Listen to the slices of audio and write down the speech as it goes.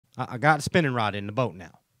I got a spinning rod in the boat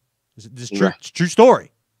now. This is true. Right. It's a true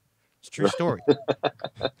story. It's a true story.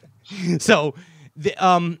 So,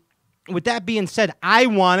 with that being said, I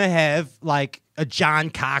want to have like a John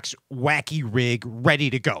Cox wacky rig ready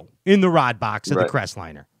to go in the rod box of the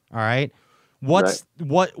Crestliner. All right. What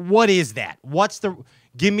is that?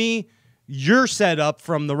 Give me your setup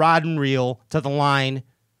from the rod and reel to the line,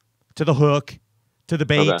 to the hook, to the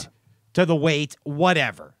bait, to the weight,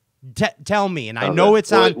 whatever. Tell me. And I know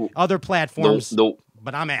it's on other platforms,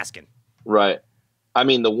 but I'm asking. Right. I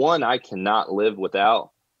mean, the one I cannot live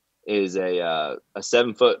without is a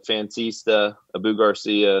 7-foot Fancista, a Boo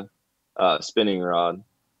Garcia spinning rod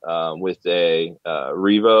with a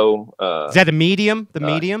Revo. Is that a medium? The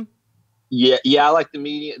medium? Yeah, I like the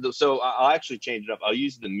medium. So I'll actually change it up. I'll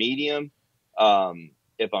use the medium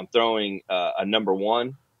if I'm throwing a number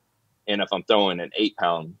 1, and if I'm throwing an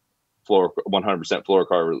 8-pound 100%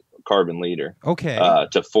 fluorocarbon leader. Okay.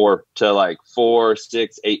 To like 4,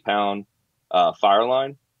 6, 8-pound fire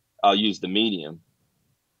line, I'll use the medium.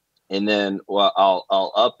 And then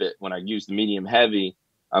I'll up it when I use the medium heavy.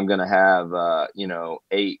 I'm going to have,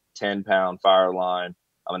 8, 10-pound fire line.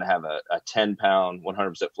 I'm going to have a 10-pound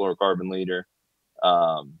 100% fluorocarbon leader.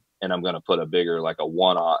 And I'm going to put a bigger, like a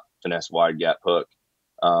 1/0 finesse wide gap hook.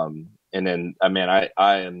 And then, I mean,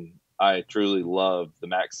 I truly love the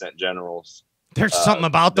Max Scent Generals. There's something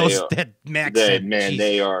about those Max Scent. Man,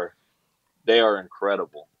 they are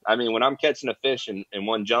incredible. I mean, when I'm catching a fish and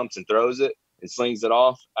one jumps and throws it, and slings it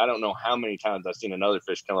off, I don't know how many times I've seen another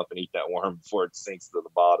fish come up and eat that worm before it sinks to the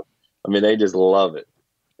bottom. I mean, they just love it.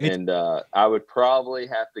 And I would probably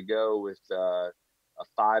have to go with a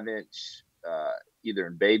 5-inch, either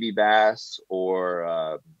in baby bass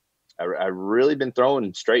or I've really been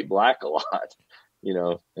throwing straight black a lot,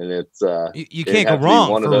 and it's you can't go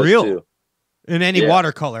wrong for real. Two. In any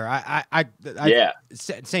watercolor,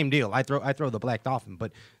 same deal. I throw the black dolphin,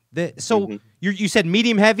 but. You said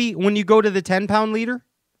medium heavy when you go to the 10-pound leader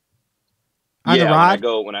on the rod?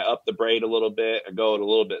 When I up the braid a little bit, I go at a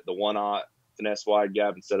little bit the 1/0 finesse wide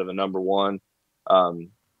gap instead of a number 1. And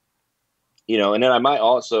then I might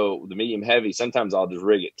also the medium heavy. Sometimes I'll just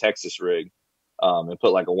rig it Texas rig, and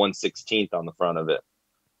put like a 1/16 on the front of it.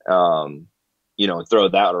 And throw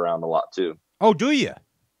that around a lot too. Oh, do you?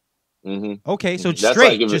 Mm-hmm. Okay, so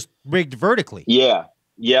straight, like just rigged vertically. Yeah.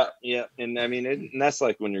 And I mean, and that's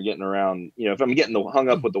like when you're getting around, if I'm getting hung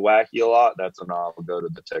up with the wacky a lot, that's when I'll go to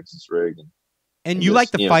the Texas rig. And you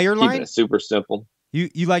like the fire line? Keeping it super simple.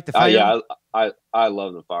 You like the fire line? Yeah, I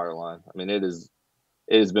love the fire line. I mean, it has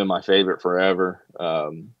been my favorite forever.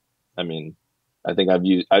 I mean, I think I've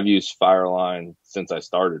used fire line since I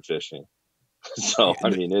started fishing. So,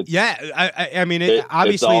 I mean,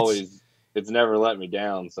 obviously it's never let me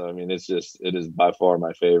down. So, I mean, it is by far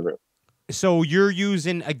my favorite. So you're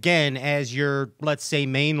using, again, as your, let's say,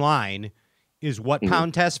 main line, is what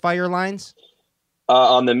pound test fire lines?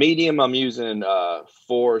 On the medium, I'm using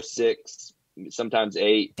 4, 6, sometimes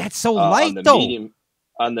 8. That's so light, though.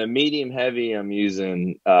 On the medium heavy, I'm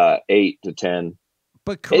using 8 to 10.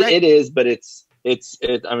 But correct. It is, but it's.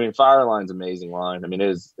 I mean, fire line's amazing line. I mean,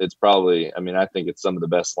 it's probably. I mean, I think it's some of the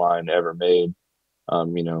best line ever made.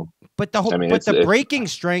 But the breaking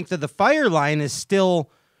strength of the fire line is still.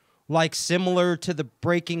 Like similar to the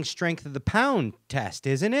breaking strength of the pound test,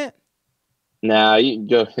 isn't it? Nah, you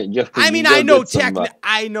go. I mean, I know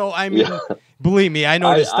I know. I mean, believe me, I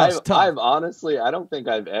know this stuff's tough. I've honestly, I don't think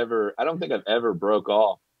I've ever broke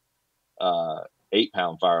off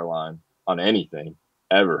 8-pound fire line on anything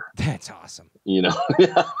ever. That's awesome. So,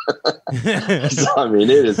 I mean,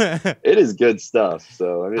 it is good stuff.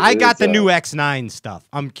 So I mean, I got the new X9 stuff.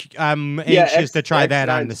 I'm anxious to try that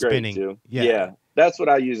on the spinning. Too. Yeah. That's what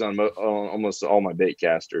I use on almost all my bait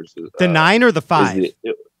casters. The 9 or the 5?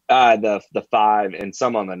 The 5 and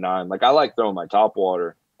some on the 9. Like I like throwing my top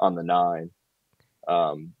water on the 9,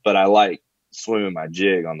 but I like swimming my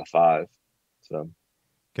jig on the 5. So,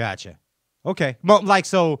 gotcha. Okay, well, like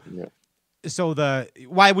so. Yeah. So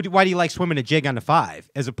why do you like swimming a jig on the 5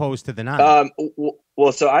 as opposed to the 9?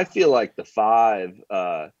 Well, so I feel like the 5.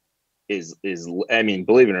 Is I mean,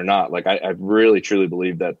 believe it or not, like I really truly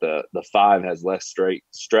believe that the 5 has less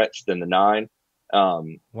stretch than the 9.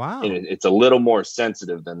 Wow. And it's a little more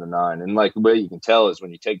sensitive than the 9. And like the way you can tell is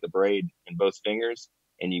when you take the braid in both fingers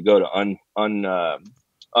and you go to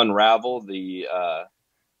unravel the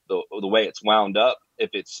way it's wound up. If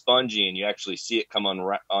it's spongy and you actually see it come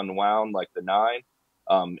unwound like the 9,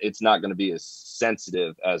 it's not going to be as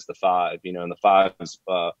sensitive as the 5. And the 5 is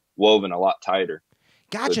woven a lot tighter.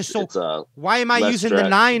 Gotcha. So So why am I less using the stretch.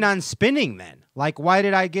 9 on spinning then? Like, why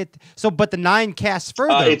did I get but the 9 casts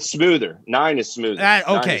further? It's smoother. 9 is smoother. 9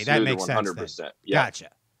 okay, is that smoother, makes 100%. sense. Then. Yeah. Gotcha.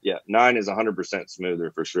 Yeah, 9 is 100%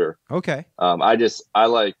 smoother for sure. Okay. I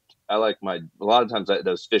like a lot of times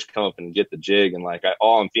those fish come up and get the jig, and like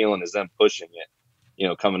all I'm feeling is them pushing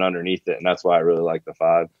it, coming underneath it, and that's why I really like the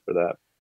 5 for that.